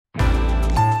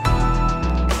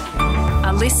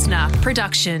listener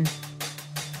production.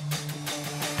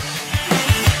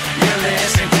 You're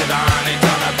listening to the Honey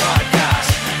Dollar Podcast,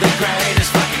 the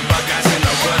greatest fucking podcast in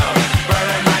the world.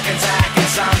 Brother Mike and Zach and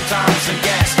sometimes some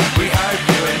guests. We hope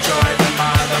you enjoy the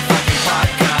motherfucking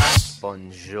podcast.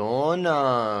 Buongiorno.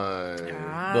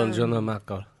 Buongiorno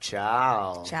Marco.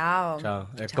 Ciao. Ciao. Ciao.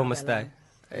 Come stai?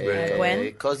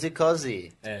 Gwen? Così.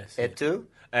 Sì. E tu?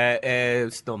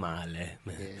 Sto male.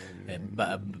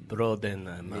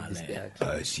 Broden Mi male.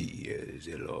 dispiace. Sì,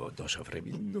 se lo sto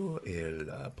soffrendo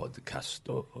il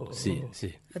podcast. Sì.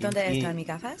 ¿Dónde está mi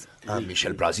cafés?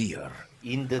 Michel Brasier.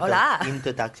 Hola.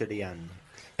 Introduction.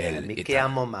 Mi Ita-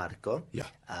 chiamo Marco.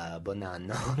 Yeah. Buon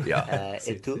anno. Yeah.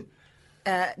 E tu?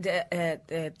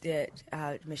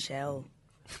 Michelle.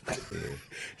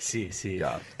 Sì.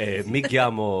 Ja. Mi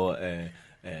chiamo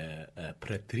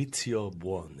Patrizio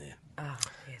Buone. Ah,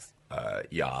 yes.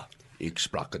 Ja, ik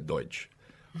sprak Deutsch.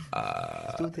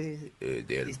 Tutti? Ik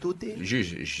ben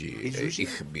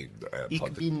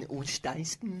Ik ben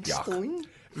Oostijsten. Ja.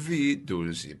 Wie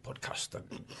doen ze podcasten?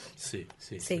 Sì.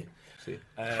 Sì. Sì.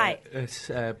 Hi.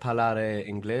 Parlare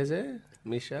inglese,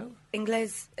 Michel?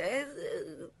 English.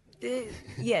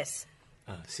 Yes.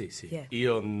 Ah, sì. Yeah.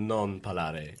 Io non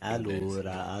parlare inglese.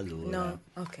 Allora. No.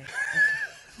 Okay.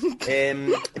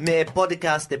 Il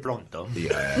podcast è pronto?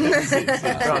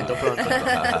 Pronto.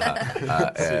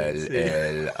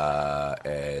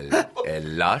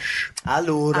 El Lush.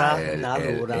 Allora.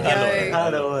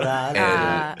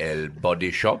 El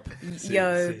Body Shop.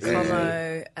 Yo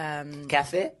como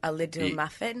Caffè? a little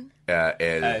muffin.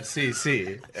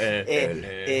 Sì.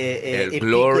 E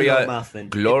Gloria muffin.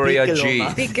 Gloria Piccolo G.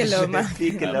 muffin. Piccolo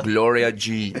muffin. Piccolo. Gloria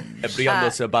G. Apriendo,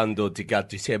 sabando,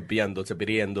 ticati, sapiendo,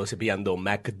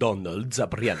 McDonald's,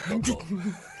 apriendo.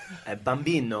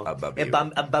 Bambino.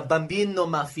 Bambino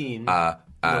muffin.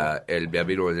 El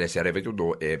bambino deve essere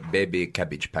venuto è Baby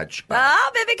Cabbage Patch.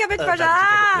 Baby cabbage patch.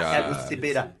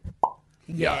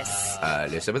 Yes.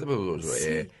 Le sapete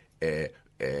cosa è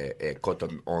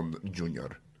Cotton On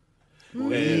Junior.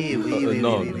 Oui.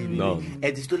 No.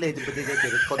 E tu le potete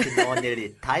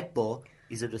continuare typo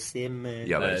is the same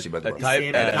Ja, maar type,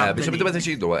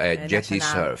 Jetty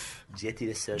Surf.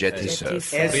 Jetty Surf. Jetty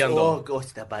Surf. S.O.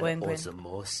 costa per Buen.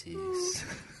 osmosis.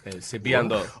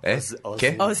 Sapiendo,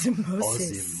 Che?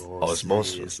 Osmosis.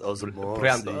 Osmosis.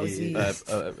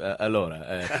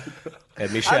 allora,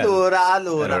 Michel.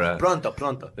 Allora. Pronto.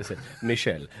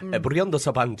 Michel, apriendo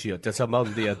sapangio, te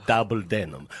samandi a double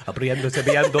denim, apriendo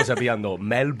sapiendo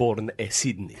Melbourne e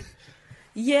Sydney.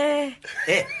 Yeah.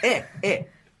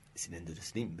 Sinendo the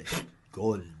slim.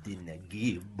 Golden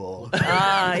Gibbo.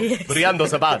 Yes. Apriendo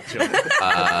sapangio.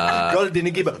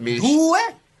 Golden Gibbo.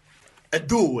 Due.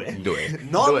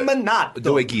 Nominato.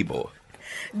 Due Ghibo.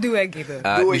 Due gibbo.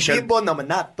 Due Gibbo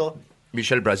nominato.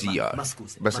 Michel Brasier. Ma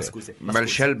scusi.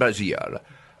 Michel Brasier.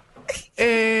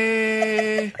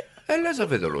 E lei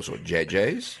sapete lo so,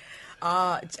 JJ's?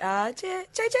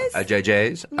 JJ's. A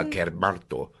JJ's, a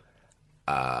Kermarto.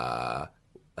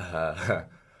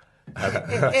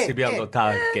 Sapiendo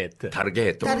Target.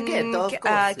 Targetto. Of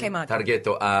course. Che marca?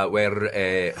 Targetto,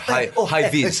 where high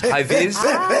vis.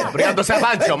 Apriendo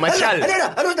sapangio, Michel.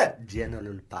 Allora.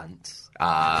 General Pants.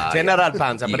 General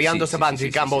Panza, Sì, apriendo sì, sapangio, sì,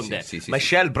 Cambonde. sì.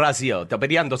 Michel Brasier,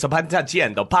 apriendo sapangio,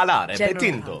 aziendo, parlare, General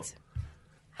petinto.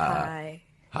 Pants.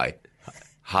 Hi.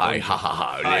 Hi,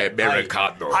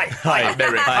 Americano.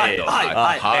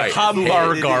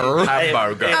 Hamburger.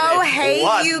 Oh, hey,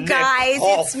 What you neck guys,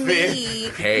 it's coffee? me,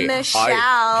 Hey,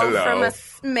 Michelle hello. from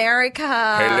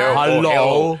America.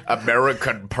 Hello,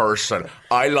 American person.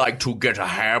 I like to get a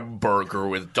hamburger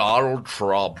with Donald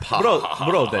Trump.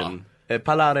 Broden,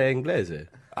 parlare inglese.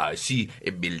 Sì,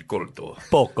 è bil colto.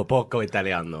 Poco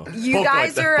italiano. You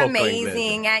guys are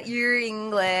amazing at your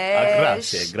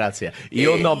English. Grazie.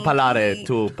 Io non parlare,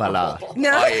 tu parlare.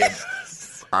 No.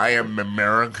 I am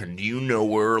American. Do you know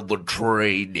where the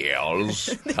train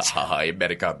is?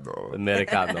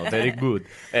 Americano, very good.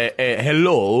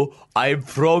 Hello, I'm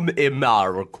from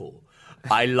America.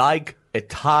 I like a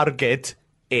Target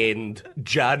and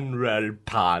General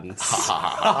Pants.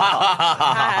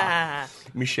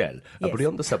 Michel,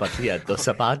 apriendo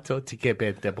sapato, ti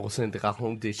chiede presente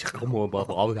racconti come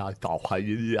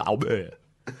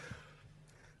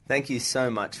Thank you so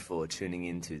much for tuning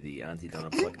into the Auntie Donna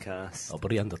podcast.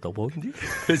 apriendo topondi.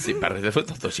 Sì, si perché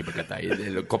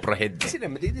comprendi. Sì,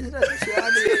 ma dite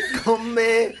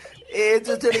come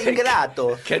tutto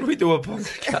l'ingrato. Can we do a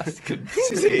podcast?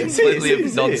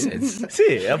 Sì. Nonsense.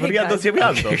 Sì, apriendo.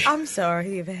 I'm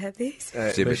sorry you've had this.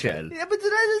 Sì, Michel. Yeah, but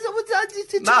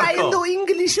trying to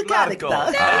English character.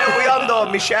 Apriendo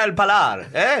Michel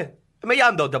parlare,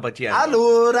 Meando da bacciando.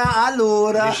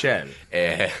 Allora. Michel.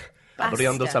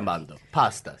 Abriendo sabando.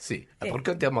 Pasta, sì. E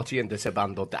perché stiamo facendo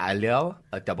sabando taglio?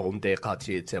 E da ponte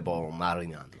cacci sebo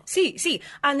marinando. See,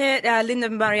 Linda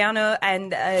Mariano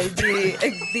and the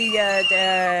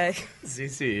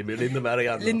Sì, Linda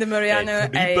Mariano. Linda Mariano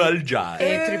Triple J.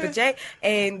 Triple J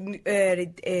and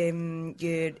the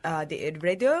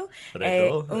Redo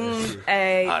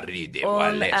Arride,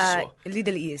 adesso.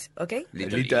 Little Ears, okay?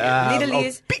 Little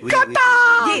Ears.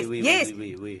 Piccata! Yes.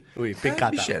 Oui,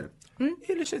 piccata. Michel,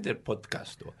 il del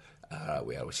podcast,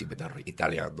 we are receiving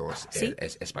italiano Sí.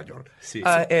 español. Sí,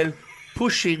 El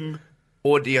pushing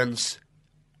audience,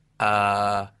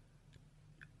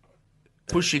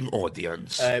 pushing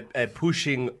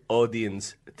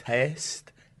audience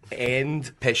test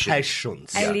and Patience.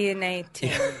 patience. Alienating.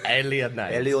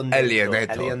 Elionetto. Elionetto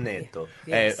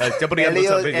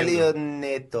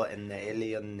and They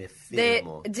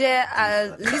Elionefimo.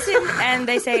 listen and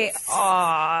they say,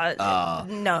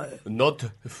 no. Not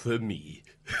for me.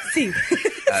 See.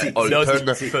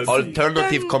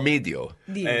 Alternative comedio.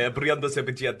 Apriando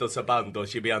sepiciato sabando,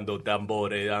 cibiando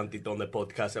tambore, antitone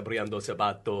podcast, apriando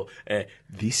sabato.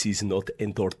 This is not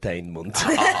entertainment.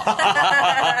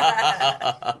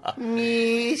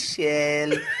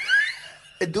 Michel.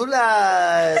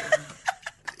 Dula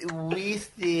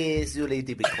with the sulle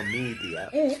tipi commedia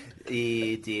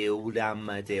e di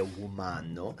ulam de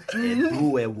umano e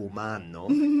due umano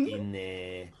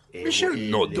in Michel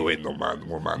no due no man.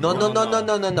 No.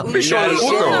 Michel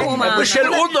uno. umano. Michel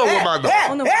uno umano.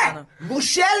 Uno umano.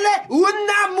 Michel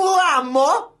una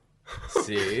muamo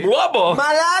Sì. Uomo.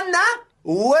 malana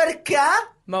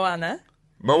worka Moana.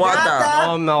 Moana.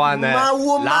 Oh, Moana. Ma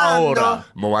umano. Laura.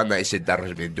 Moana is it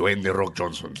Darwin Dwayne The Rock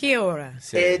Johnson. Kia ora.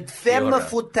 e femme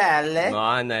futelle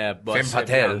Moana. Femme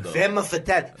fatale.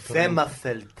 femme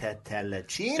fatelle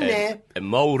cine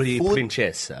Mauri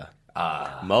princessa.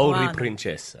 Mauri Moana.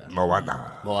 princessa.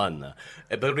 Moana.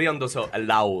 E apriando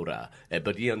Laura. E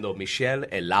apriando Michel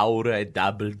e Laura e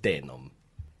double denim.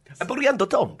 E apriando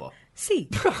Tombo. See.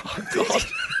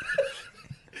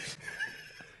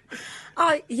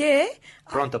 Oh, yeah.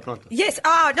 pronto Yes.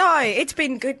 Oh, no. It's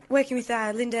been good working with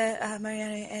Linda,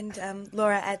 Mariano, and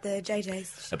Laura at the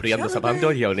JJ's. Apriando show.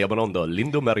 sabando, io ne abrondo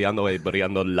Lindo Mariano e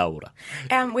apriando Laura.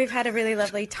 We've had a really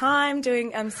lovely time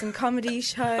doing some comedy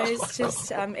shows,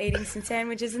 just eating some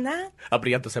sandwiches and that.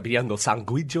 Apriando sapiando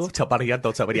sanguigio,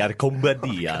 apriando sapiare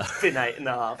commedia. been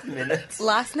 8.5 minutes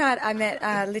Last night I met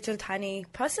a little tiny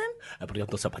possum,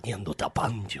 Apriando sapiando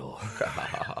tapanjo.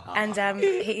 and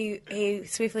he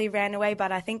swiftly ran away,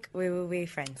 but I think we will be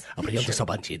friends. Apriando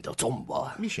sapiando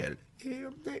zomba. Michel.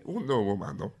 Uno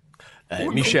umano.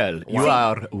 Michel, you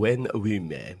are when we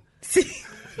met.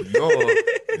 No.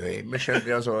 Michel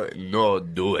Biaso no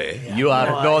due. You are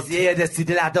not.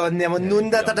 siete la donna non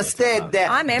data stede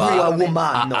I'm every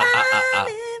umano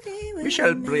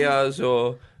Michel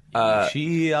Briaso.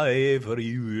 She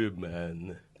every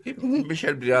woman.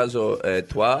 Michel Briaso,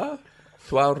 toi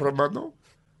Romano?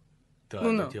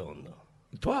 Uno.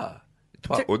 Toi,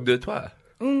 un de toi.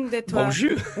 Un de toi.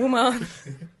 Bonjour. Woman.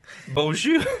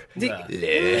 Bonjour.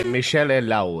 Michel e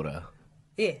Laura.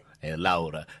 Yeah. E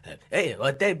Laura.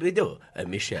 What they do?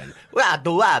 Michel.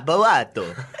 Guardo.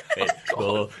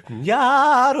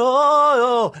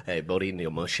 Gnaro. E Borinio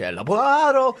Michel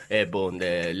Buaro. E bon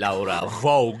Laura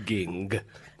voguing.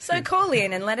 So call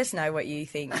in and let us know what you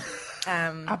think.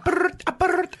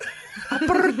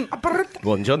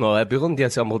 Buongiorno, perché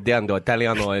stiamo studiando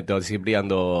italiano e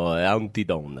studiando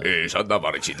antidonna.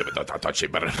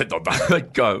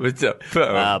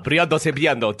 Apriando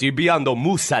sapiando, tibiando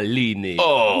Mussolini.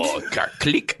 Oh,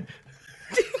 click.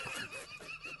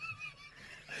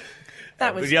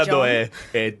 That was Apriando John.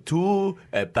 tu,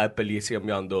 Papali,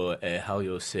 siamo how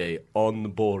you say,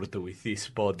 on board with this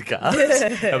podcast.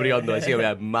 Apriando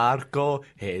assieme Marco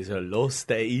has lost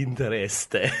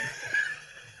interest.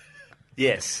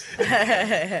 yes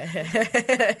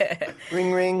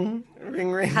ring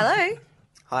Hello.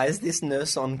 hi is this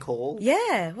nurse on call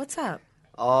Yeah. What's up?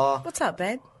 What's up,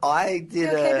 babe? I did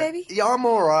You okay, baby? yeah I'm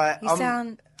all right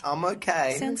You I'm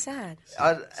okay sound sad.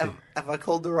 have I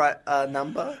called the right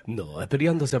number No,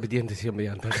 apriando sapiendo siamo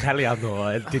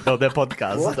italiano il titolo del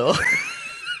podcast.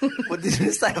 what did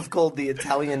you say I've called the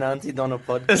Italian Auntie Donna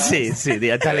podcast Sì,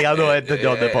 di italiano il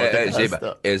titolo del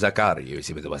podcast. Zaccario,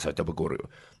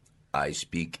 I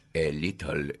speak a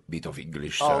little bit of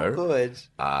English, oh sir. good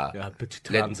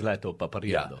Translate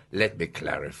papariando. Let me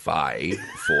clarify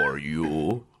for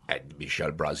you and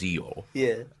Michel Brasierer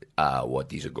yeah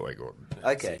what is going on.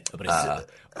 okay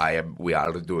We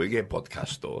are doing a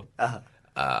podcast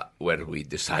where we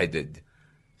decided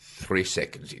 3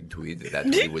 seconds into it that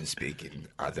we would speak in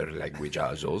other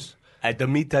languages. At the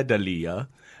mitad del día,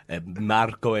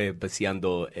 Marco è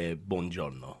passando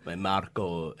buongiorno.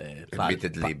 Marco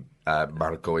Admittedly,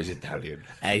 Marco is Italian.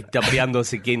 Tabriando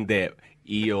seguinte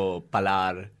io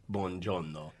parlar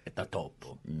buongiorno è da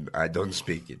topo. I don't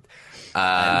speak it.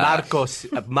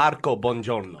 Marco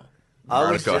buongiorno.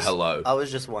 Marco, hello. I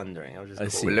was just wondering. Well,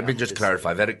 let me just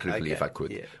clarify very quickly, if I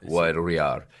could. Yeah, Where we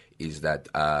are is that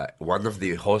one of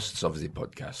the hosts of the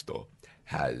podcast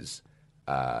has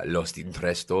lost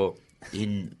interest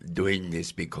in doing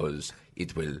this because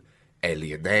it will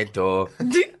alienate our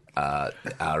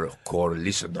core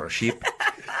listenership.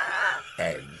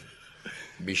 And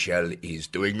Michelle is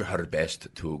doing her best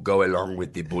to go along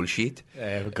with the bullshit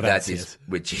that is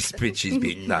which is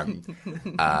being done.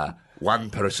 One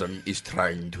person is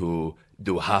trying to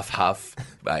do half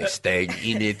by staying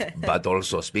in it but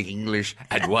also speak English,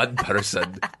 and one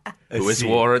person who is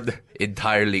worn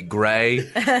entirely grey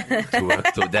to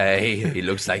work today, he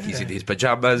looks like he's in his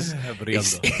pajamas,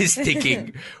 is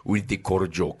sticking with the core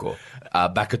gioco.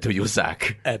 Back to you,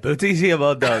 Zach.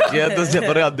 Potissimo,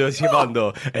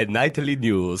 nightly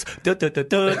news.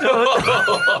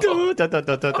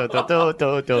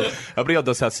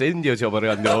 Apriando Sassendio,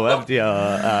 apriando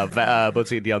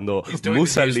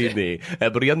Mussolini,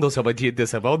 apriando Sabatiente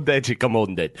Savonde,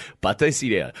 Cicamonde,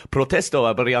 Patesilia, Protesto,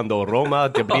 apriando Roma,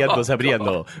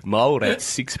 apriando Maur at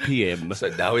 6 p.m. So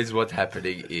now is what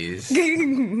happening is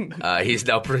he's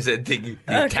now presenting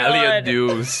the Italian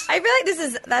news. I feel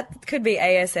like that could be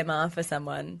ASMR for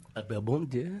someone. That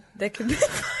could be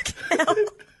fucking hell.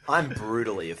 I'm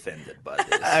brutally offended by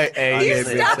this. You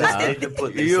started to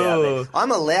put this out there.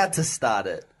 I'm allowed to start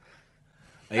it.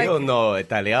 Io no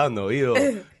italiano, io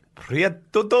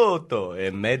Prieto Toto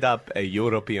made up a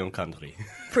European country.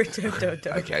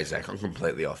 Okay, Zach, I'm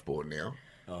completely off board now.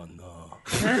 Oh no.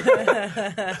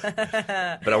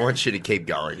 But I want you to keep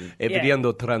going.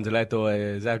 Apriando translato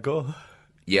Zacco.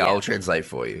 Yeah, I'll translate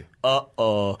for you.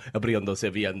 Apriando se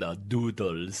viendo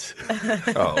doodles.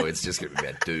 Oh, it's just going to be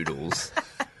about doodles.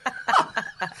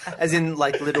 As in,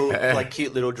 like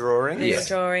cute little drawings? These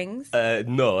drawings.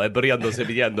 No, apriando se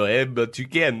viendo,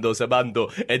 chiquendo, sabando,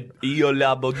 io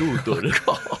labo doodle.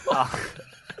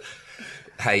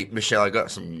 Hey, Michelle, I got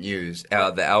some news.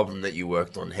 The album that you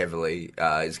worked on heavily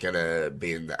is going to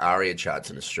be in the ARIA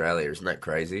charts in Australia. Isn't that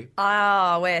crazy?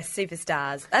 Oh, we're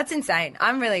superstars. That's insane.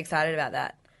 I'm really excited about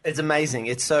that. It's amazing.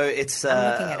 We're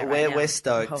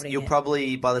stoked. Holding You'll it.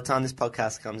 probably, by the time this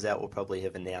podcast comes out, we'll probably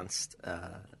have announced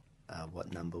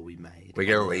what number we made. We're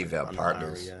going to leave our on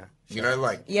partners. ARIA. You know,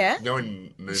 like, Yeah? you know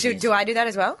in movies... Do I do that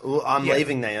as well? Well, I'm Yeah.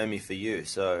 leaving Naomi for you,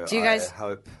 so Do you guys- I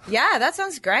hope... Yeah, that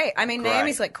sounds great. I mean, Great.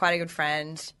 Naomi's like quite a good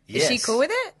friend. Is she Yes. cool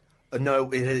with it? No,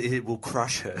 it will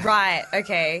crush her. Right.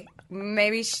 Okay.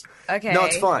 Maybe. Okay. No,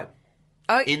 it's fine.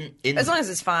 Oh, In as long as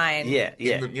it's fine. Yeah.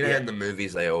 You know, in the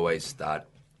movies, they always start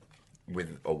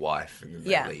with a wife and then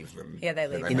Yeah. they leave them. Yeah, they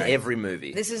leave And In them. every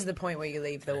movie. This is the point where you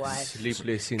leave the wife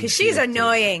Sleepless in because she's Seattle.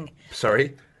 annoying.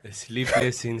 Sorry?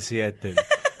 Sleepless in Seattle.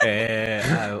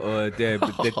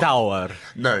 The Tower.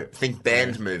 No, think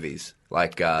band movies.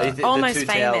 Like, The Almost Two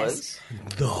famous.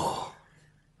 Towers. No.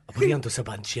 Apriando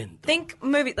Sabancento. Think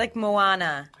movie like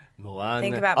Moana. Moana.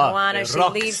 Think about Moana. She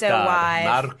leaves her Rockstar, wife.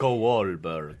 Marco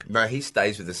Wahlberg. no, he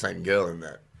stays with the same girl in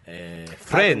that.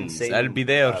 Friends, seen, I'll be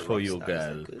there for Rockstar. you, Is that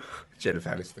girl. good? Jennifer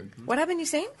Aniston. What haven't you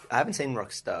seen? I haven't seen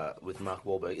Rockstar with Mark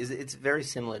Wahlberg. It's very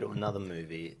similar to another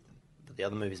movie, but the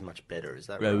other movie is much better. Is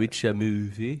that right? Which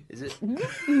movie? Is it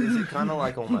kind of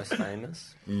like Almost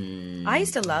Famous? I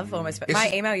used to love Almost. My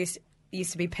email used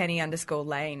to be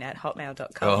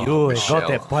penny_lane@hotmail.com. Oh, You Michelle.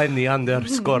 got a penny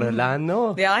underscore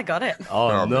Lano? Yeah, I got it.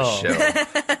 Oh, no. Michelle.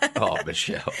 Oh,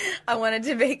 Michelle. I wanted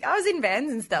to be. I was in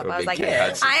bands and stuff. Or I was like, Big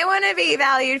Cats. I want to be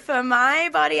valued for my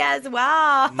body as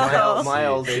well. My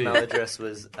old email address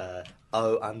was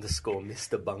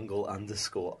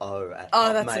O_Mr.Bungle_O at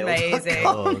Oh, that's hotmail.com. amazing.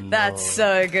 Oh, no. That's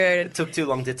so good. It took too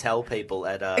long to tell people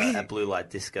at Blue Light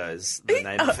Discos the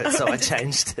name of it, so I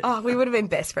changed it. Oh, we would have been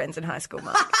best friends in high school,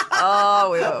 Mark. Oh,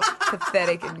 we were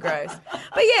pathetic and gross.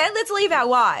 But yeah, let's leave our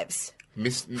wives.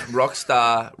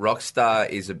 Rockstar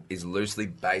is loosely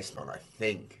based on, I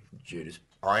think,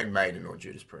 Iron Maiden or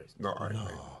Judas Priest. Not Iron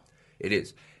Maiden. It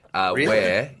is. Really?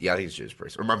 Where? Yeah, I think it's Judas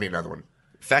Priest. Or it might be another one.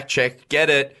 Fact check. Get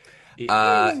it.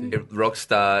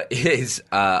 Rockstar is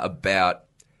about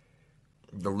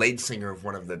the lead singer of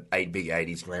one of the big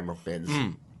 80s glam rock bands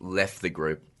left the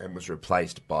group and was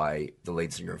replaced by the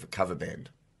lead singer of a cover band.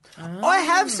 I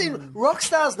have seen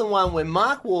Rockstar's the one where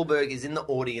Mark Wahlberg is in the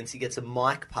audience. He gets a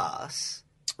mic pass,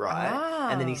 right?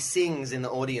 And then he sings in the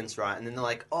audience, right? And then they're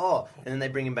like, oh, and then they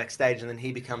bring him backstage, and then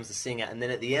he becomes the singer. And then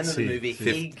at the end of the movie,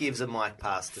 he gives a mic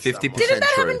pass to 50% someone. Didn't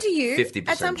that true. happen to you 50%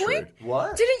 at some point? true.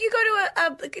 What? Didn't you go to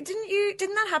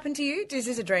Didn't that happen to you? Is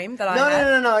this a dream that I No,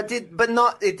 had? no, it did, but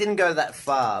not. It didn't go that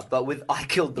far. But with I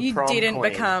Killed the You Prom didn't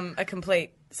Queen, become a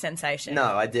complete sensation. No,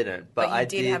 I didn't. But you I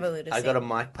did have a little I got a sing.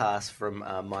 mic pass from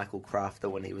Michael Crafter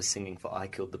when he was singing for I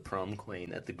Killed the Prom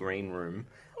Queen at the Green Room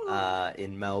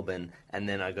in Melbourne. And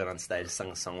then I got on stage,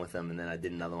 sung a song with him, and then I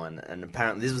did another one. And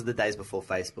apparently this was the days before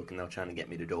Facebook, and they were trying to get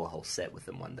me to do a whole set with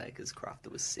them one day because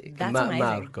Crafter was sick. That's amazing.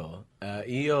 Marco, I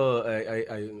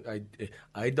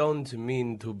don't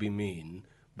mean to be mean,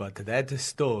 but that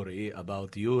story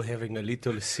about you having a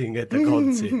little sing at the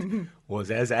concert was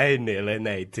as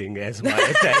alienating as my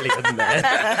Italian man.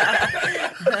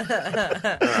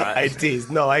 I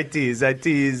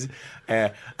tease.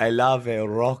 I love a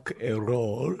rock and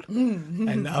roll.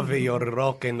 I love your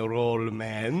rock and roll,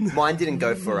 man. Mine didn't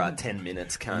go for 10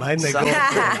 minutes, cunt. Mine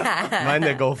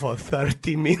they go for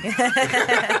 30 minutes.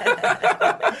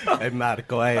 Hey,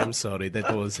 Marco, I am sorry.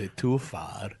 That was too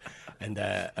far. And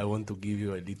I want to give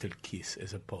you a little kiss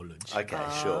as apology. Okay,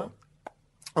 sure.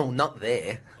 Oh, not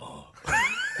there.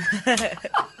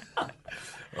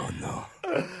 Oh no.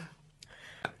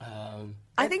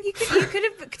 I think you could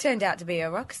have turned out to be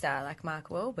a rock star like Mark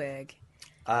Wahlberg.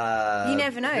 You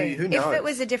never know. Who If knows? it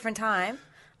was a different time,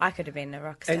 I could have been a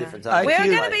rock star. different time. We're I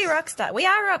going feel to be rock stars. We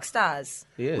are rock stars.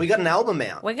 Yes. We got an album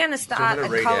out. We're going to I'm start gonna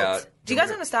a read cult. out- Do you guys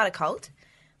want to start a cult?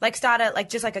 Like start a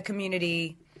just like a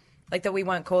community, like that we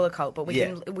won't call a cult, but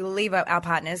we'll leave our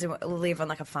partners and we'll live on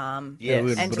like a farm.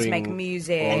 Yes. And just make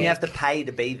music. And you have to pay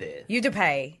to be there. You have to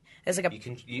pay. There's like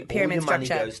a pyramid all your money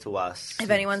structure. goes to us. If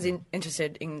anyone's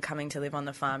interested in coming to live on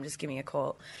the farm, just give me a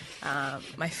call.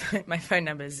 My phone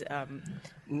number's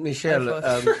Michelle,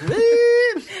 Oh,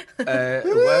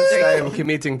 whilst I am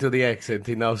committing to the accent,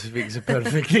 he now speaks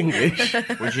perfect English.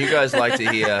 Would you guys like to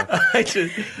hear?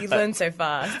 you learn so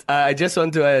fast. I just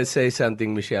want to say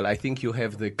something, Michelle. I think you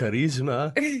have the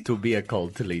charisma to be a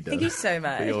cult leader. Thank you so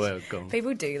much. You're welcome.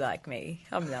 People do like me.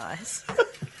 I'm nice.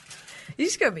 You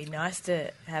just gotta be nice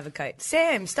to have a coat.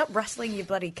 Sam, stop rustling your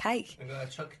bloody cake. I got a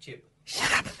chocolate chip.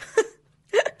 Shut up.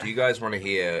 Do you guys want to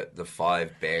hear the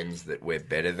 5 bands that we're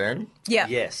better than? Yeah.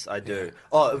 Yes, I do.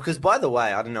 Oh, because by the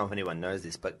way, I don't know if anyone knows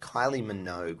this, but Kylie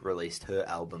Minogue released her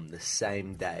album the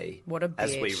same day What a bitch.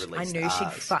 as we released I knew she'd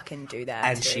ours. fucking do that.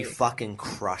 And too. she fucking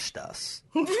crushed us.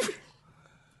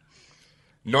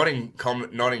 Not in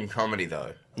comedy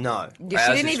though. No. Yeah, Ours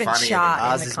she didn't is even funnier chart than-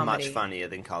 in Ours the is comedy. much funnier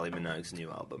than Kylie Minogue's new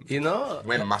album. You know,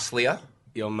 We're musclier.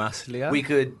 your musclier. We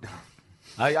could...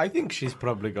 I think she's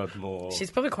probably got more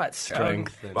She's probably quite strong.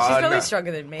 strength. Than She's probably no.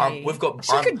 stronger than me. We've got-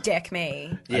 She could deck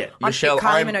me. Yeah. Michelle,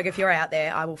 Kylie I'm- Minogue, if you're out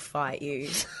there, I will fight you.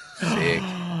 Sick.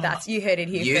 That's you heard it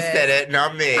here You first. said it,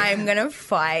 not me. I'm gonna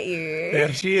fight you.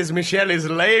 There she is. Michelle is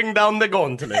laying down the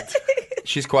gauntlet.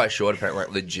 She's quite short, apparently,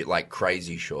 like legit, like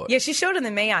crazy short. Yeah, she's shorter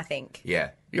than me, I think.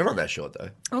 Yeah. You're not that short though.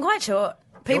 I'm quite short.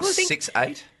 People You're think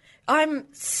 6'8". I'm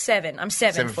 7. I'm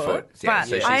 7 foot. Yeah, But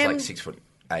so she's I am, like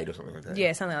 6'8" or something like that.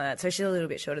 yeah, something like that. So she's a little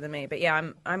bit shorter than me. But yeah,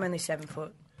 I'm only 7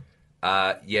 foot.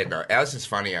 Yeah, no, ours is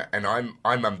funnier, and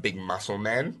I'm a big muscle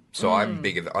man, so I'm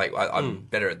bigger. I'm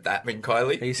better at that than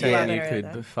Kylie. Are you saying Yeah. you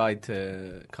Yeah. could fight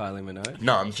Kylie Minogue?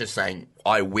 No, I'm just saying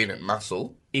I win at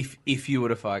muscle. If you were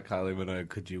to fight Kylie Minogue,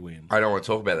 could you win? I don't want to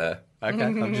talk about that. Okay,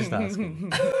 I'm just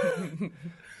asking.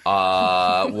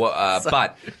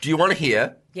 But do you want to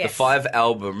hear Yes. the 5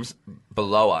 albums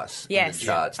below us in Yes. the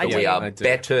charts I that do. we are I do.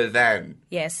 better than?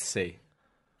 Yes. See.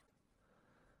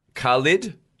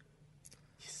 Khalid?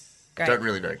 Great. Don't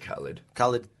really know Khalid.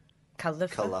 Khalid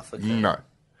Colourful. Kalafaka. No,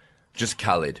 just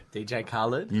Khalid. DJ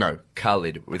Khaled? No,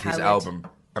 Khalid with his Khalid. album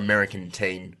American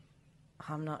Teen.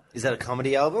 I'm not. Is that a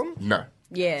comedy album? No,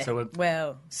 Yeah. So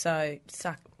So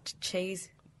suck cheese.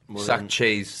 Well, Suck then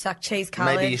Cheese. Suck cheese,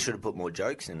 Khaled. Maybe you should have put more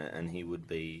jokes in it and he would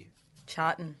be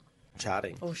Charting.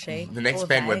 charting. Or she. The next or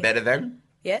band they. we're better than.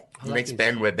 Yep. The next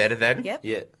band we're better than. Yep.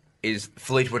 Yeah. Is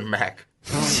Fleetwood Mac.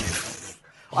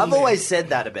 I've always said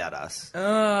that about us.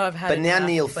 Oh, I've had But now enough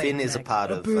Neil Fleetwood Finn is a Mac.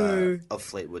 part Boo. of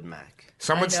Fleetwood Mac.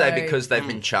 Some would I say know. because they've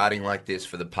been charting like this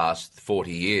for the past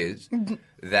 40 years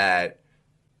that.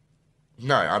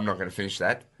 No, I'm not going to finish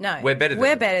that. No. We're better than We're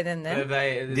them. better than them.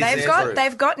 This is true.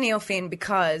 They've got Neil Finn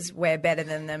because we're better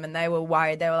than them, and they were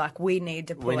worried. They were like, we need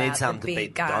to pull We need out something the to big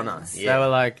beat guns. Donna. They Yeah. were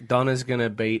like, Donna's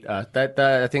gonna beat us.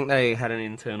 I think they had an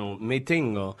internal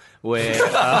meeting or where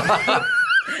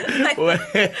I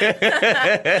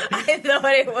thought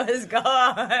it was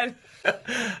gone.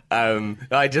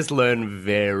 I just learned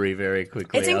very, very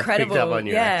quickly. It's incredible. I picked up on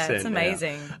your accent. It's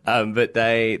amazing. But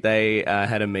they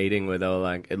had a meeting where they were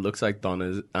like, it looks like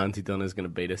Auntie Donna's going to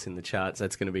beat us in the charts.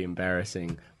 That's going to be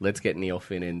embarrassing. Let's get Neil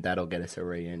Finn in. That'll get us a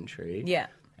re-entry. Yeah.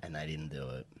 And they didn't do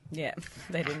it. Yeah,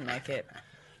 they didn't make it.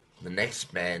 The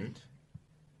next band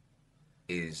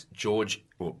is George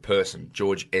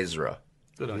Ezra.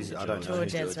 I don't know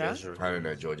George who Ezra. I don't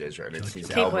know George Ezra, and it's his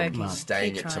Keep album working.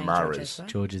 Staying Keep at trying, Tamara's. George Ezra.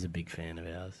 George is a big fan of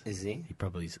ours. Is he? He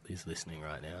probably is listening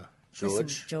right now. Listen,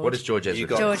 George? What does George Ezra You do?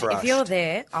 got- George, if crushed. you're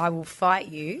there, I will fight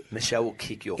you. Michelle will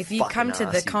kick your If you fucking come to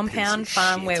ass, the you compound piece of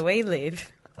farm shit. where we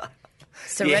live,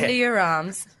 surrender Yeah. your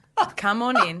arms. Come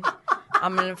on in.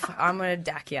 I'm gonna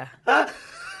dack you.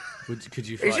 Could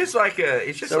you He's fight? just like a.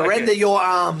 He's just like Surrender a, your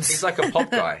arms. He's like a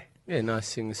pop guy. Yeah, nice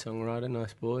singer-songwriter,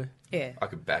 nice boy. Yeah, I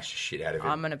could bash the shit out of him.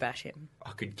 I'm gonna bash him.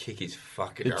 I could kick his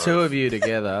fucking The ass. two of you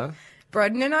together.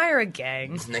 Broden and I are a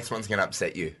gang. This next one's gonna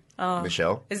upset you, Oh.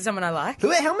 Michelle. Is it someone I like?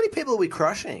 How many people are we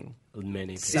crushing?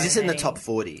 Many Is this in the many. top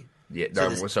 40? Yeah, So no.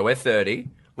 there's- So we're 30.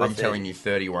 We're I'm 30. telling you,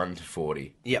 31 to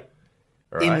 40. Yep.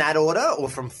 All right? In that order, or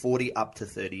from 40 up to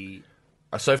 30?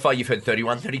 So far, you've heard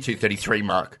 31, 32, 33,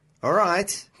 Mark. All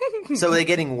right. So they're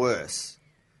getting worse.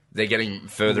 They're getting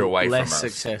further away less from us.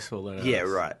 successful than us. Yeah,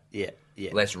 right. Yeah.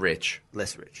 Less rich.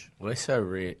 Less rich. We're so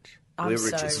rich. I'm We're so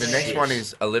rich as The shit. next one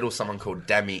is a little someone called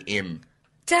Dammy Im.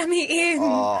 Dammy in.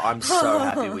 Oh, I'm so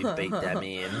happy we beat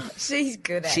Demi in. She's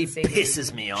good at She singing.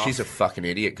 pisses me off. She's a fucking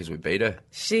idiot because we beat her.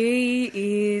 She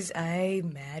is a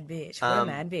mad bitch. What a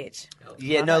mad bitch.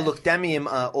 Yeah, no, look, Damian,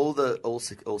 all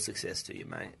success to you,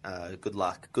 mate. Good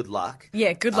luck.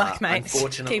 Yeah, good luck, mate.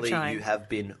 Unfortunately, Keep trying. you have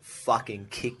been fucking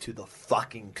kicked to the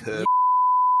fucking curb.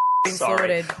 Been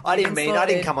Sorry, slaughtered. I didn't Been mean. I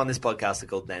didn't slaughtered. come on this podcast to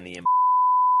call Danny and.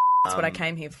 That's what I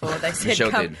came here for. They said,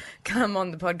 Michelle did. come on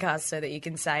the podcast so that you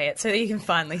can say it, so that you can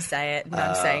finally say it. And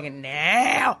I'm saying it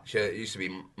now. It used to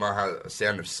be my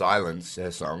Sound of Silence,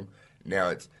 her song. Now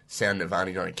it's Sound of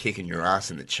Auntie Donna kicking your ass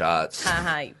in the charts.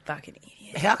 Haha, you fucking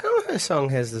idiot. How come her song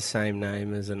has the same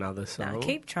name as another No, song?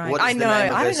 keep trying. What is I the know. name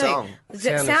of I her don't know.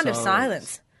 song? Sound of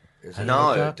Silence. It's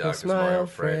No. Dark as my Smile,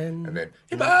 old friend. friend. And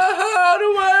then, my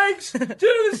heart awakes to the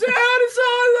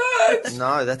sound of silence.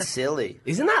 No, that's silly.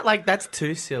 Isn't that that's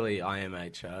too silly,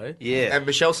 IMHO? Yeah. And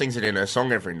Michelle sings it in her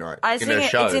song every night. I in sing her it,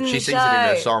 show. it's in She the sings it in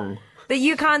her show. song. That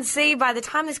you can't see by the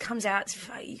time this comes out.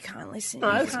 You can't listen. You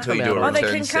it's can't. Until you do Come a out. they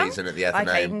return can come? season at the Okay, you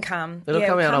Athenaeum. can come. It'll Yeah,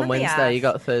 come out on at the Wednesday. Arth. You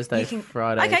got Thursday, You can-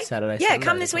 Friday, okay. Saturday, Yeah, Sunday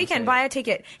come to this come see weekend. it. Buy a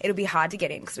ticket. It'll be hard to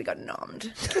get in because we got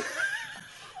nommed.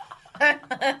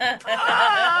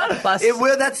 Plus,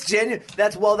 That's genuine.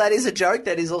 That is a joke.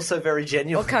 That is also very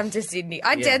genuine. Or come to Sydney.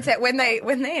 I dead set when they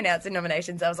announced the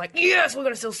nominations. I was like, yes, we're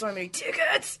gonna sell so many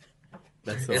tickets.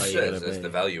 that's the Yes, way you're that's gonna the be.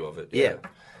 value of it. Yeah.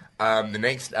 The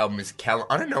next album is Callum.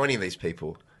 I don't know any of these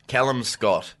people. Callum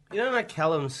Scott. You don't know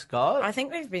Callum Scott? I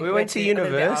think we've been. We went to a little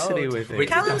bit university old. with him. Wait,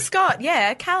 Callum Scott.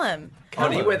 Yeah, Callum. Oh,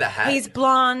 do you wear the hat? He's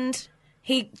blonde.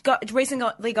 He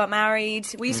recently got married.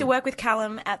 We used to work with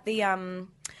Callum at the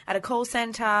at a call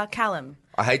centre. Callum.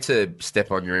 I hate to step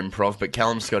on your improv, but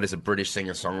Callum Scott is a British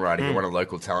singer-songwriter. He won a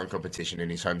local talent competition in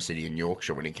his home city in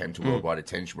Yorkshire when he came to Worldwide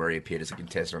Attention, where he appeared as a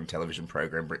contestant on television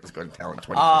program Britain's Got Talent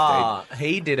 2015. Ah,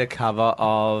 he did a cover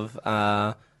of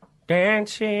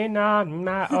Dancing on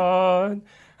My Own.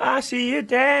 I see you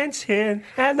dancing,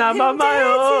 and I'm on my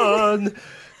own.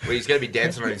 Well, he's going to be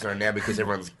dancing on his own now because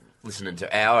everyone's listening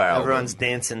to our album. Everyone's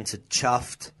dancing to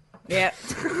Chuffed. Yeah.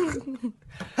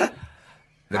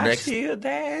 The I next, see you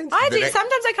dance. I The do. next-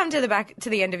 Sometimes I come to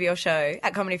the end of your show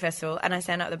at Comedy Festival, and I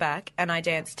stand up the back and I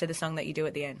dance to the song that you do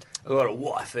at the end. I got a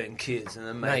wife and kids, and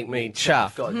they Make me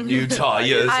chuff. God, you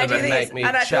tires. I and do then this, make me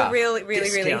and I feel chuff. really, really,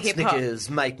 really discount hip hop. Snickers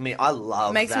make me. I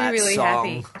love Makes me that really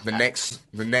song. happy.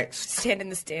 the next Stand in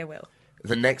the stairwell.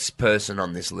 The next person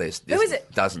on this list Who is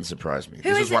it? doesn't surprise me. Who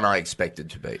This is was it? one I expected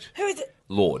to beat. Who is it?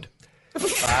 Lord.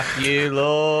 Fuck you,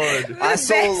 Lord. I best.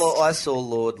 saw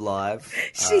Lord live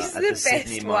She's at the the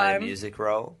Sydney best Maya one. Music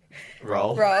Roll.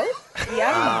 Roll.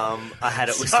 Yeah. I had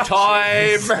it with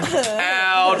Time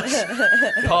out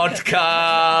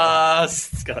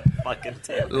podcast. got fucking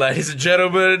terrible. Ladies and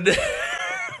gentlemen,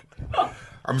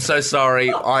 I'm so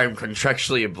sorry. I am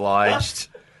contractually obliged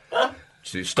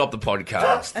to stop the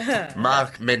podcast.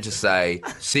 Mark meant to say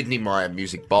Sydney Maya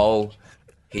Music Bowl.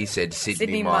 He said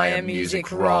Sydney Maya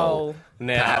Music Roll.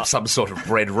 Now, Perhaps some sort of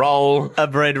bread roll. a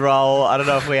bread roll. I don't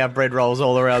know if we have bread rolls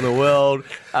all around the world.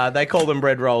 They call them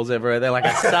bread rolls everywhere. They're like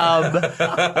a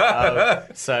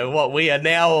sub. So what we are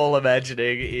now all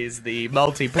imagining is the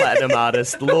multi-platinum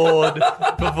artist Lord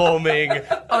performing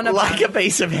On a like a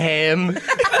piece of ham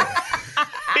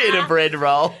in a bread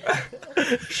roll.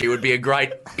 She would be a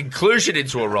great inclusion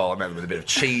into a roll. I remember with a bit of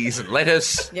cheese and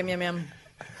lettuce. Yum, yum, yum.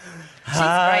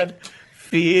 Hard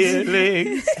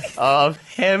feelings of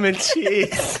ham and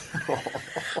cheese.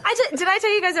 Did I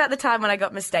tell you guys about the time when I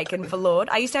got mistaken for Lord?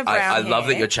 I used to have brown I hair. love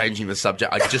that you're changing the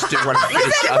subject. I just do want to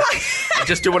finish. I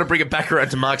just do want to bring it back around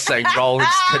to Mark saying roll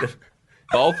instead of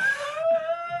bowl.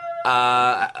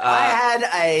 I had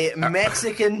a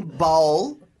Mexican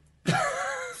bowl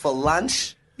for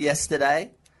lunch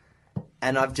yesterday,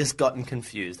 and I've just gotten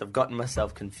confused. I've gotten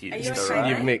myself confused. Are you all okay? right?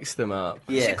 You've mixed them up.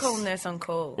 You Yes. should call Nurse on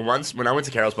call. Once, when I went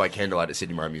to Carol's by Candlelight at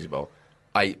Sydney Murray Music Bowl,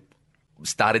 I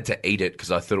started to eat it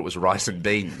because I thought it was rice and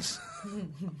beans.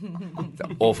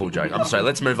 Awful joke. I'm sorry.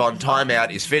 Let's move on. Time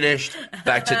out is finished.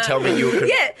 Back to tell me you were...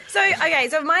 Yeah,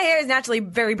 so my hair is naturally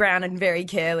very brown and very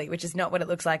curly, which is not what it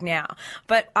looks like now.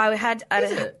 But I had...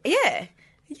 Yeah,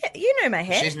 you know my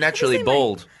hair. She's naturally Have you seen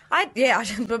bald.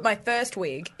 But my first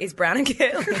wig is brown and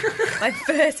curly. My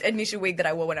first initial wig that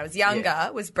I wore when I was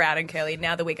younger was brown and curly.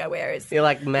 Now the wig I wear is... You're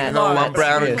like Matt. No, I'm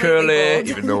brown and Completely curly. bald.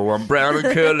 Even though I'm brown and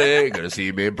curly, you're going to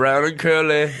see me brown and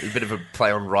curly. It's a bit of a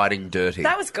play on writing dirty.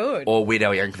 That was good. Or Weird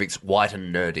Al Yankovic's White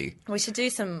and Nerdy. We should do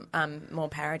some more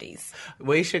parodies.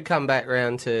 We should come back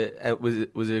round to...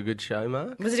 was it a good show,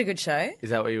 Mark? Was it a good show? Is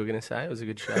that what you were going to say? It was a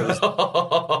good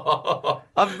show.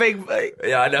 I'm big...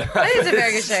 Yeah, I know. It is a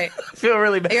very good show. I feel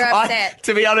really bad. You're upset.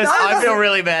 To be honest, I feel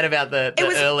really bad about the It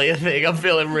was- earlier thing. I'm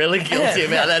feeling really guilty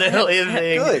about that earlier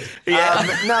thing. Good.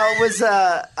 Yeah. No,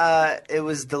 it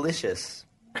was delicious.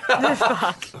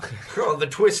 Oh, the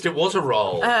twist, it was a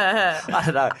roll. I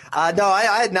don't know.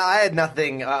 I had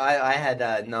nothing.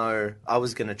 I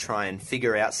was going to try and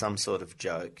figure out some sort of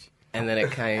joke. And then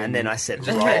it came... And then I said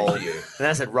roll. you. Then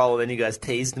I said roll, and then you guys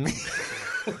teased me.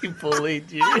 we bullied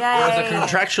you. It was a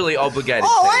contractually obligated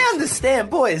Oh, thing. I understand,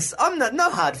 boys. I'm no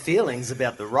hard feelings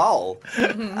about the role.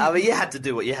 But you had to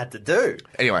do what you had to do.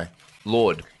 Anyway,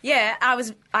 Lord. Yeah,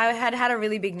 I had a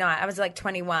really big night. I was like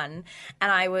 21,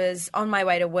 and I was on my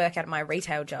way to work at my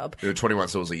retail job. You were 21,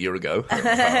 so it was a year ago. How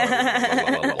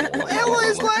long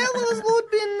has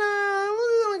Lord been?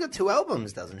 Only got 2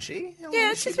 albums, doesn't she? How long Yeah,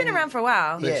 has she she's been around for a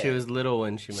while. But Yeah. she was little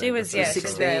when she made She was, the yeah, first she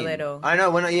was one. very little. I know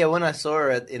when I saw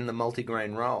her in the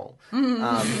multigrain role,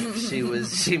 she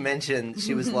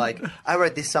was like, I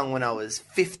wrote this song when I was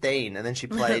 15, and then she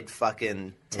played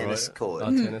fucking tennis court. Oh,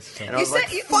 tennis court. And I was like,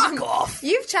 fuck off.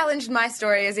 You've challenged my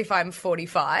story as if I'm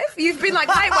 45. You've been like,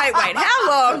 wait, how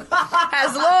long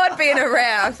has Lord been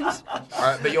around?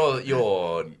 But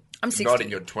you're I'm 60. not in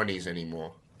your 20s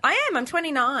anymore. I am. I'm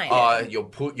 29.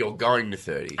 You're going to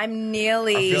 30. I'm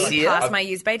nearly like- past I've- my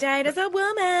use by date as a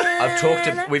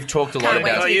woman. We've talked a lot Can't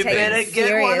wait about till you take better it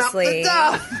get one up the seriously.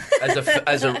 duff.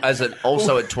 as an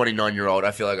also a 29-year-old.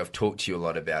 I feel like I've talked to you a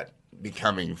lot about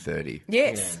becoming 30.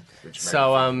 Yes. Which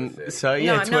So, makes me feel 30. so No,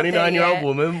 yeah, I'm not there 29-year-old yet.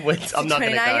 woman. I'm not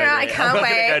going to go. 29-year-old, I there. can't I'm not going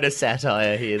wait. to go to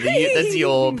satire here. That's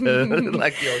your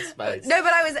like your space. No,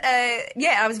 but I was,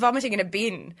 I was vomiting in a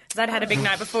bin because I'd had a big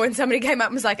night before, and somebody came up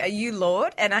and was like, "Are you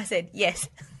Lord?" And I said, "Yes,"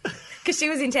 because she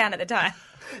was in town at the time.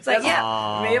 It's like,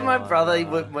 yeah. Me and my brother,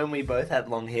 when we both had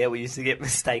long hair, we used to get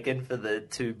mistaken for the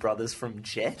 2 brothers from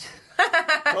Jet.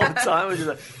 All the time, we were just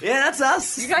like, yeah, that's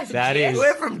us. You guys are That Jet. is-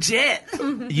 We're from Jet.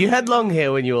 You had long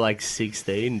hair when you were like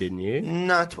 16, didn't you?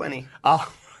 No, 20.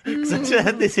 Oh, because I just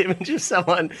had this image of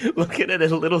someone looking at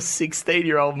a little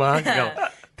 16-year-old Mark and going,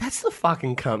 "That's the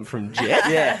fucking cunt from Jet."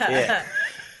 Yeah.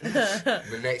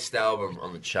 The next album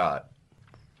on the chart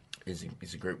is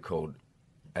a group called,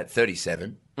 at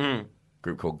 37,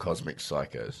 group called Cosmic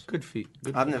Psychos. Good fit.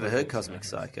 I've never heard Cosmic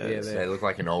Psycho. Yeah, They look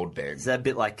like an old band. Is that a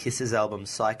bit like Kiss's album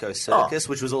Psycho Circus,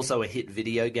 which was also a hit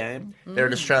video game? They're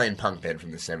an Australian punk band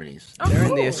from the 70s. They're in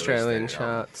the cool. Australian Released their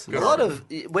album. charts. A lot of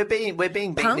we're being beaten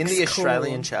in Punk's the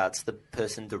Australian cool. charts. The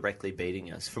person directly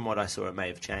beating us, from what I saw, it may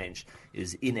have changed,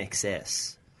 is In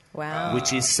Excess, Wow.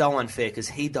 which is so unfair because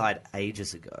he died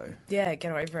ages ago. Yeah,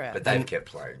 get over it. But they've kept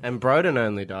playing. And Broden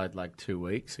only died like 2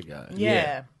 weeks ago.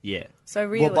 yeah. Yeah. So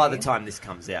really, Well, by the time this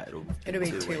comes out, it'll it'll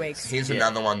be 2 weeks. Here's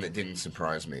another one that didn't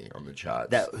surprise me on the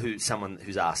charts. Someone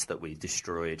who's asked that we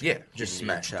destroyed. yeah, just the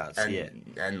smash charts. And, Yeah.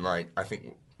 and like, I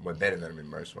think we're better than him in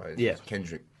most ways. Yeah.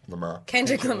 Kendrick Lamar.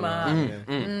 Kendrick Lamar,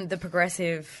 the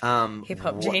progressive hip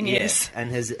hop What- genius. yeah.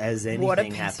 And has What a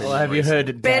anything piece happened? Well, have you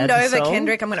heard Bend Dad's over, song?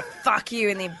 Kendrick. I'm gonna fuck you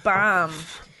in the bum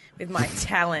with my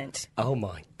talent. Oh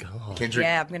my god. Kendrick.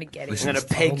 Yeah, I'm gonna get him. I'm going to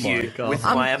peg Oh my you God. with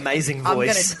my amazing I'm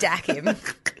voice. gonna dack him.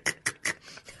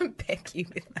 Peck you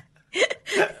with my.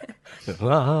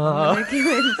 Ah.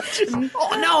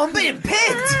 Oh no, I'm being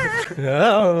pegged.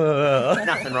 Oh,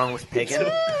 Nothing wrong with pegging.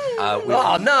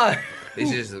 Oh, no.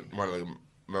 This is one of the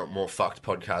more fucked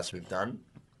podcasts we've done.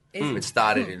 It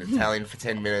started in Italian for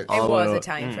 10 minutes. It was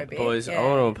Italian for a bit. Boys, yeah. I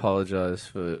want to apologise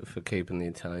for keeping the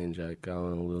Italian joke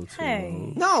going a little too Hey.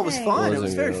 long. No, it was fine. It was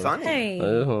Wasn't very good. funny. I Hey.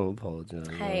 just want to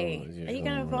apologise. Hey. Are you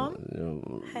going to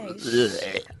vom?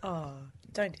 Hey. Oh,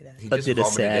 don't do that. He I just did a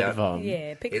vomited sad out. vom.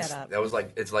 Yeah, pick that up. That was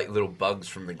like it's like little bugs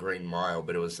from the Green Mile,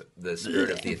 but it was the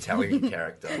spirit of the Italian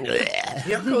character.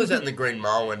 You ever was that in the Green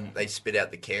Mile when they spit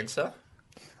out the cancer?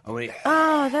 Oh,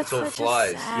 That's all such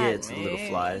flies. a sad yeah, it's the little movie.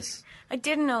 flies. I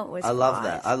didn't know it was I love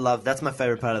flies. that. That's my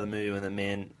favorite part of the movie when the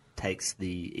man takes the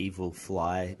evil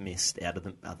fly mist out of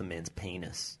the other man's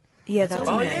penis Yeah, that's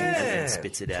Oh, amazing. yeah. and then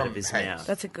spits it out Tom of his Hanks. mouth.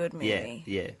 That's a good movie.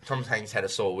 Yeah. Tom Hanks had a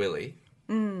sore willy.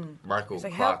 Michael He's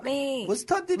like, Clark. help me.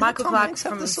 Did Michael Tom Clark Hanks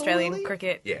have from the sore Australian willy?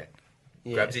 cricket. Yeah.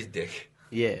 Grabs his dick,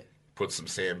 Yeah. puts some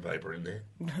sandpaper in there.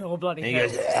 Oh, bloody And he hell.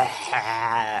 goes,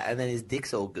 "Ah," and then his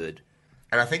dick's all good.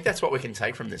 And I think that's what we can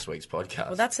take from this week's podcast.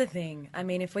 Well, that's the thing. I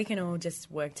mean, if we can all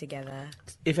just work together.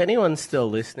 If anyone's still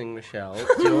listening, Michelle,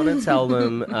 do you want to tell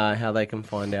them how they can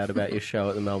find out about your show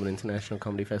at the Melbourne International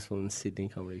Comedy Festival and Sydney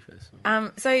Comedy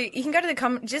Festival? So you can go to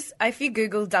the just if you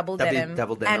Google Double Denim,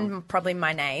 Double Denim. and probably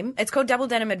my name, it's called Double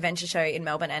Denim Adventure Show in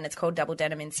Melbourne, and it's called Double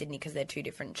Denim in Sydney because they're two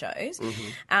different shows.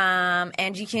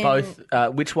 And you can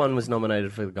Both. Which one was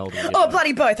nominated for the Golden Globe? Oh,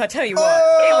 bloody both! I tell you what,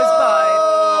 it was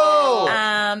both.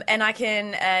 And I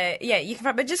can, you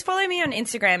can, but just follow me on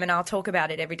Instagram, and I'll talk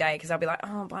about it every day because I'll be like,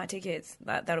 oh, buy tickets.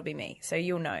 That'll be me, so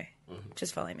you'll know.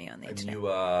 Just follow me on the and Instagram. you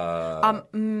are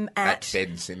at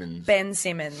Ben Simmons. Ben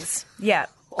Simmons. Yeah,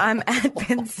 I'm at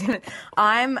Ben Simmons.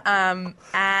 I'm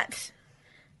at.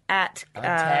 I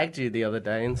tagged you the other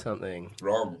day in something.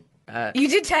 Wrong. You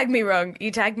did tag me wrong.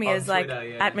 You tagged me as like Twitter,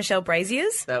 yeah. at Michelle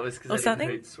Brazier's. That was or because I something.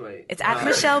 did Hootsuite. It's at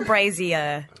Michelle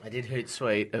Brazier. I did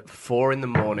Hootsuite at 4 in the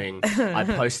morning. I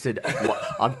posted.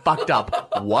 I fucked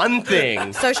up one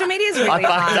thing. Social media is really I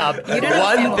fucked hard. up You don't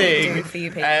understand one what we thing. do for you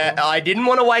people. I didn't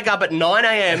want to wake up at 9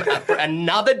 a.m. for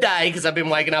another day because I've been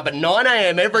waking up at 9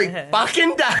 a.m. every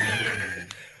fucking day.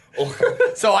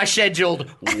 So I scheduled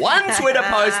one Twitter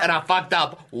post and I fucked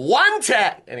up one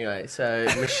tag. Anyway, so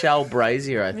Michelle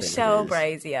Brazier, I think. Michelle it is.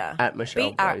 Brazier. At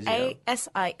Michelle Brazier.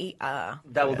 Brasier.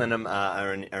 Double Denim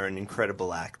are an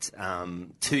incredible act.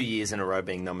 2 years in a row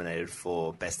being nominated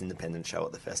for Best Independent Show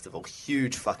at the festival.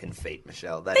 Huge fucking feat,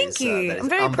 Michelle. Thank you. That is I'm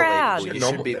very unbelievable. proud. You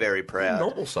Normal- should be very proud.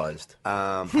 Normal sized.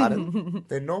 Pardon?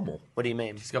 They're normal. What do you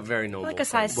mean? She's got very normal. Like a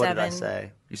size What 7. did I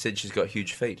say? You said she's got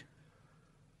huge feet.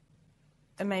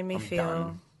 It made me feel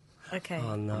done. okay.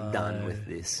 Oh, no. I'm done with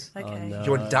this. Okay. no.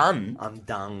 You're done. I'm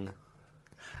dung.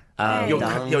 Hey. You're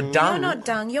done. you're You're done. not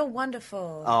done. You're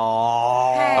wonderful.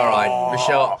 Oh. Hey. All right,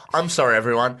 Michelle. I'm sorry,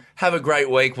 everyone. Have a great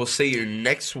week. We'll see you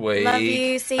next week. Love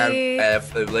you. See And,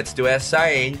 you. let's do our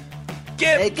saying.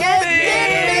 Get me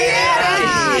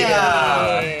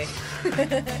Yeah.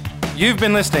 You've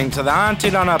been listening to the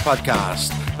Auntie Donna podcast.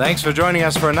 Thanks for joining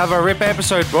us for another RIP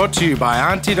episode brought to you by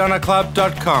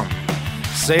AuntieDonnaClub.com.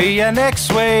 See you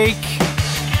next week.